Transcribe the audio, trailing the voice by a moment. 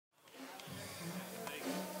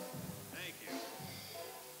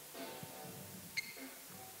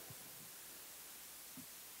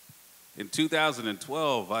In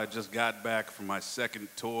 2012, I just got back from my second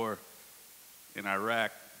tour in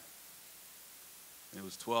Iraq. It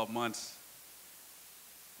was 12 months,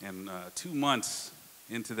 and 2 months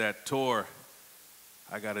into that tour,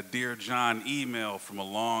 I got a Dear John email from a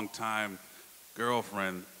longtime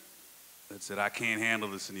girlfriend that said, I can't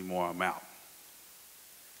handle this anymore, I'm out.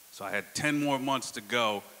 So I had 10 more months to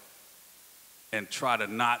go and try to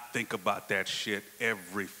not think about that shit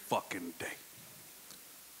every fucking day.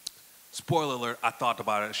 Spoiler alert, I thought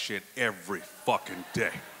about that shit every fucking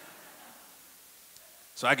day.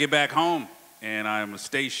 So I get back home, and I'm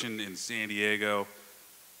stationed in San Diego,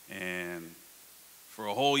 and for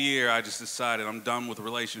a whole year, I just decided I'm done with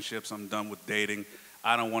relationships, I'm done with dating.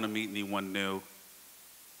 I don't want to meet anyone new.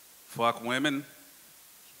 Fuck women,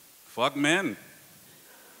 fuck men,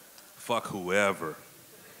 fuck whoever,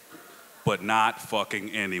 but not fucking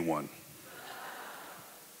anyone.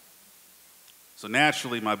 So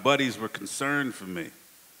naturally, my buddies were concerned for me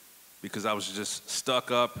because I was just stuck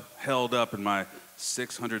up, held up in my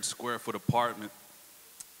 600 square foot apartment,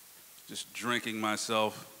 just drinking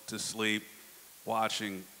myself to sleep,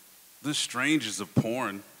 watching the strangest of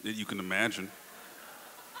porn that you can imagine.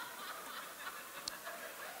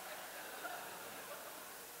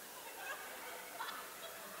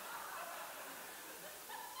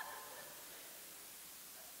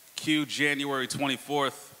 Cue January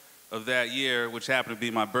 24th of that year, which happened to be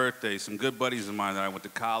my birthday. Some good buddies of mine that I went to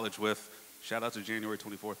college with, shout out to January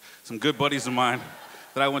 24th, some good buddies of mine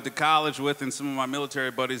that I went to college with, and some of my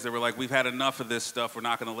military buddies that were like, we've had enough of this stuff, we're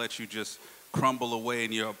not gonna let you just crumble away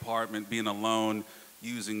in your apartment, being alone,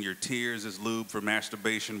 using your tears as lube for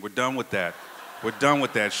masturbation. We're done with that. We're done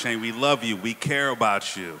with that, Shain. We love you, we care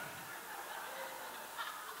about you.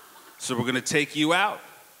 So we're gonna take you out.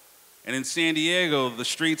 And in San Diego, the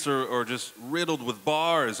streets are just riddled with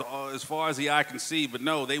bars as far as the eye can see. But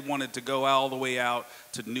no, they wanted to go all the way out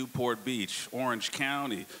to Newport Beach, Orange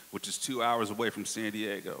County, which is 2 hours away from San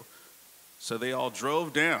Diego. So they all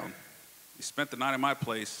drove down. They spent the night at my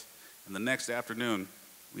place. And the next afternoon,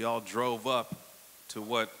 we all drove up to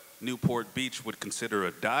what Newport Beach would consider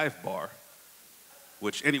a dive bar,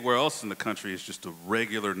 which anywhere else in the country is just a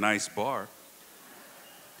regular nice bar.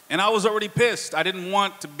 And I was already pissed. I didn't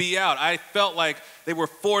want to be out. I felt like they were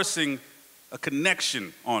forcing a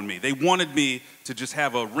connection on me. They wanted me to just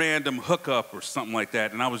have a random hookup or something like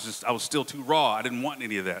that. And I was still too raw. I didn't want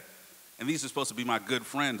any of that. And these are supposed to be my good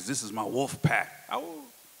friends. This is my wolf pack.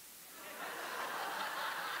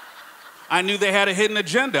 I knew they had a hidden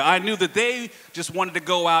agenda. I knew that they just wanted to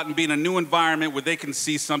go out and be in a new environment where they can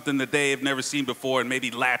see something that they have never seen before and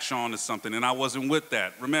maybe latch on to something. And I wasn't with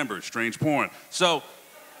that. Remember, strange porn. So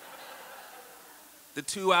the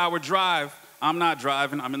 2 hour drive, I'm not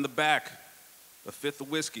driving, I'm in the back, a fifth of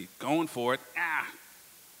whiskey, going for it,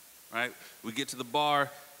 right? We get to the bar,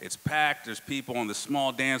 it's packed, there's people on the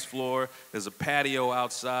small dance floor, there's a patio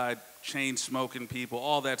outside, chain smoking people,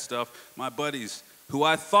 all that stuff. My buddies, who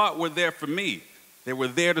I thought were there for me, they were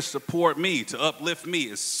there to support me, to uplift me.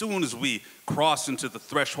 As soon as we cross into the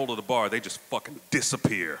threshold of the bar, they just fucking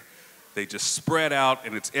disappear. They just spread out,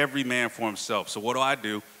 and it's every man for himself. So what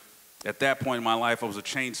do? At that point in my life, I was a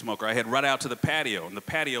chain smoker. I head right out to the patio, and the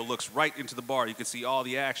patio looks right into the bar. You can see all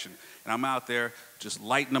the action. And I'm out there just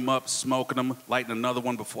lighting them up, smoking them, lighting another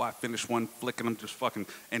one before I finish one, flicking them, just fucking,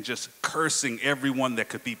 and just cursing everyone that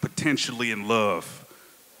could be potentially in love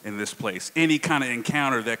in this place. Any kind of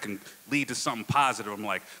encounter that can lead to something positive, I'm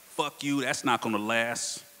like, fuck you, that's not gonna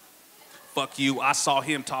last. Fuck you, I saw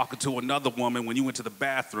him talking to another woman when you went to the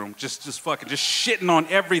bathroom. Just shitting on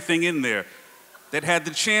everything in there that had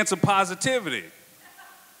the chance of positivity.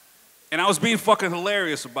 And I was being fucking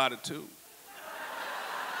hilarious about it too.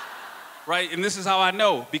 Right, and this is how I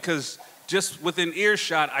know, because just within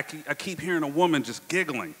earshot, I keep hearing a woman just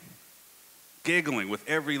giggling with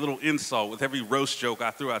every little insult, with every roast joke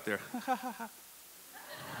I threw out there.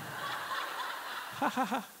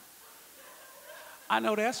 I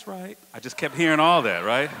know that's right. I just kept hearing all that,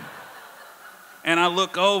 right? And I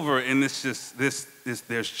look over, and she's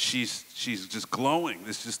just glowing.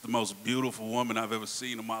 This is just the most beautiful woman I've ever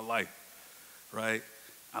seen in my life, right?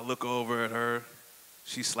 I look over at her,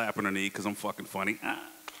 she's slapping her knee because I'm fucking funny.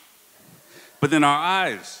 But then our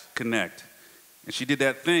eyes connect. And she did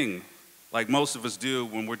that thing like most of us do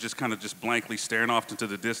when we're just kind of just blankly staring off into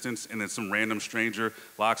the distance, and then some random stranger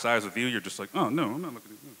locks eyes with you. You're just like, oh no, I'm not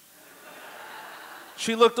looking at you.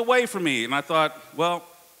 She looked away from me, and I thought, well,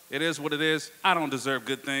 it is what it is. I don't deserve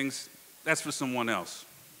good things. That's for someone else.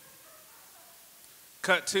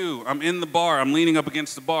 Cut two, I'm in the bar. I'm leaning up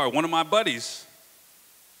against the bar. One of my buddies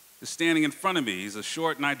is standing in front of me. He's a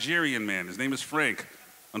short Nigerian man. His name is Frank.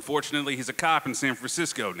 Unfortunately, he's a cop in San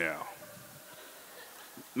Francisco now.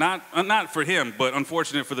 Not for him, but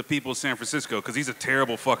unfortunate for the people of San Francisco, because he's a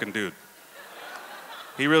terrible fucking dude.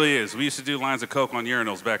 He really is. We used to do lines of coke on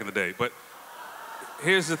urinals back in the day. But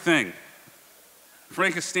here's the thing.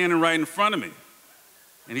 Frank is standing right in front of me,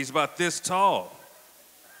 and he's about this tall.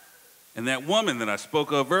 And that woman that I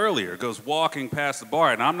spoke of earlier goes walking past the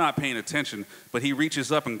bar, and I'm not paying attention, but he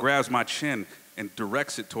reaches up and grabs my chin and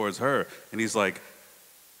directs it towards her. And he's like,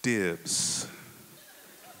 dibs.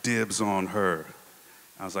 Dibs on her.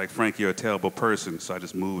 I was like, Frank, you're a terrible person, so I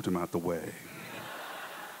just moved him out the way.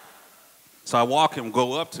 So I see him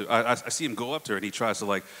go up to her, and he tries to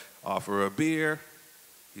like offer her a beer.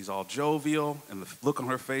 He's all jovial, and the look on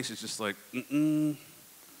her face is just like, mm-mm.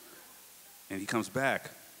 And he comes back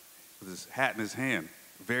with his hat in his hand,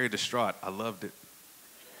 very distraught. I loved it.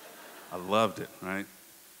 I loved it, right?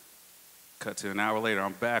 Cut to an hour later,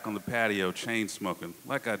 I'm back on the patio, chain smoking,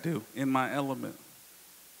 like I do, in my element.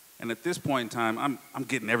 And at this point in time, I'm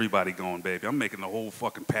getting everybody going, baby. I'm making the whole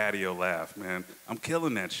fucking patio laugh, man. I'm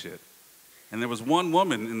killing that shit. And there was one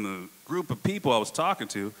woman in the group of people I was talking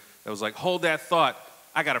to that was like, hold that thought.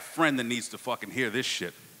 I got a friend that needs to fucking hear this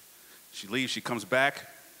shit. She leaves, she comes back.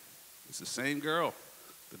 It's the same girl.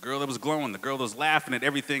 The girl that was glowing, the girl that was laughing at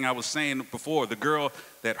everything I was saying before, the girl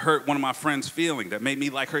that hurt one of my friends' feelings, that made me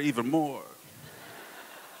like her even more.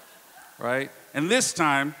 Right? And this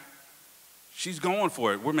time, she's going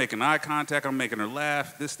for it. We're making eye contact, I'm making her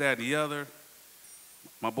laugh, this, that, and the other.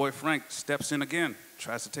 My boy Frank steps in again,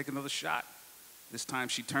 tries to take another shot. This time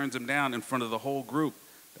she turns him down in front of the whole group.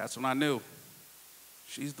 That's when I knew.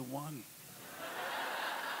 She's the one.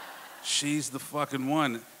 She's the fucking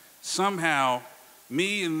one. Somehow,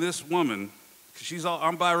 me and this woman,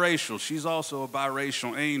 I'm biracial, she's also a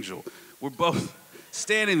biracial angel. We're both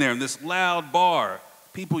standing there in this loud bar,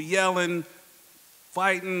 people yelling,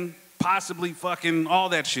 fighting, possibly fucking all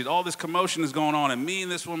that shit. All this commotion is going on, and me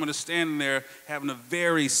and this woman are standing there having a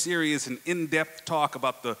very serious and in-depth talk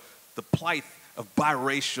about the plight of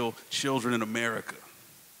biracial children in America.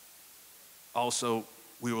 Also,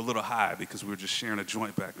 we were a little high because we were just sharing a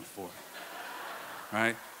joint back and forth,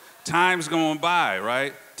 right? Time's going by,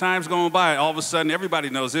 right? Time's going by. All of a sudden,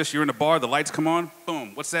 everybody knows this. You're in the bar, the lights come on,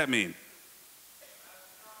 boom. What's that mean?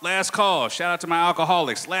 Last call. Shout out to my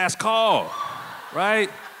alcoholics. Last call, right?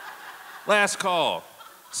 Last call.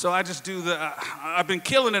 So I just do I've been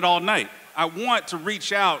killing it all night. I want to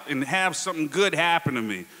reach out and have something good happen to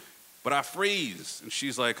me, but I freeze. And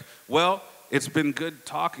she's like, well, it's been good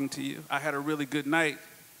talking to you. I had a really good night.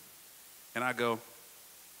 And I go,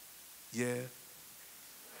 yeah.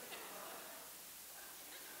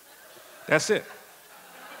 That's it.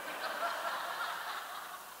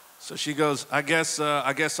 So she goes, I guess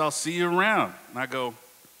I'll see you around. And I go,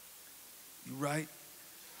 you right?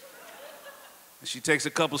 And she takes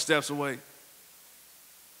a couple steps away.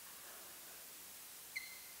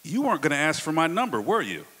 You weren't gonna ask for my number, were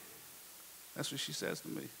you? That's what she says to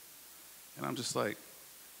me. And I'm just like,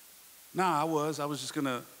 nah, I was just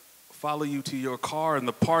gonna follow you to your car in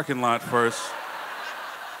the parking lot first.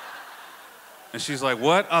 And she's like,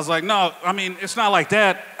 what? I was like, no, I mean, it's not like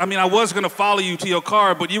that. I mean, I was gonna follow you to your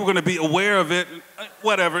car, but you were gonna be aware of it,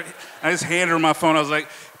 whatever. I just handed her my phone. I was like,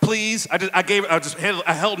 please,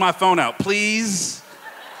 I held my phone out. Please,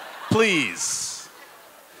 please.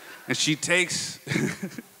 And she takes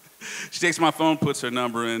my phone, puts her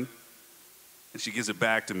number in, and she gives it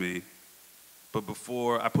back to me. But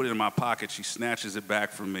before I put it in my pocket, she snatches it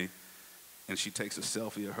back from me, and she takes a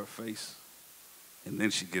selfie of her face, and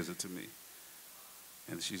then she gives it to me.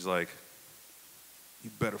 And she's like, you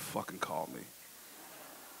better fucking call me.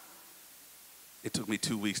 It took me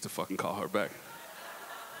 2 weeks to fucking call her back.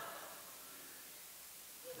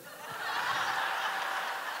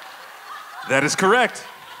 That is correct.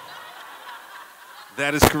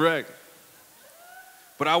 That is correct.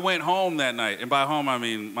 But I went home that night, and by home I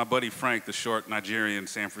mean my buddy Frank, the short Nigerian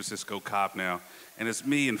San Francisco cop now, and it's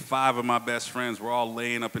me and 5 of my best friends. We're all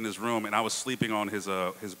laying up in his room, and I was sleeping on his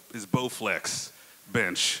Bowflex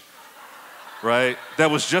bench, right?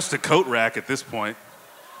 That was just a coat rack at this point.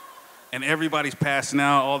 And everybody's passing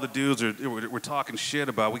out. All the dudes we're talking shit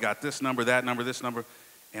about, we got this number, that number, this number.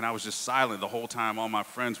 And I was just silent the whole time. All my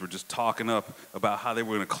friends were just talking up about how they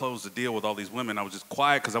were gonna close the deal with all these women. I was just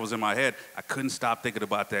quiet because I was in my head. I couldn't stop thinking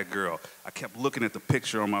about that girl. I kept looking at the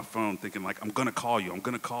picture on my phone thinking like, I'm gonna call you, I'm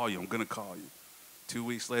gonna call you, I'm gonna call you. 2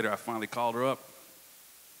 weeks later, I finally called her up.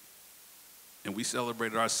 And we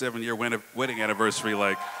celebrated our 7-year wedding anniversary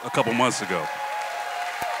like a couple months ago.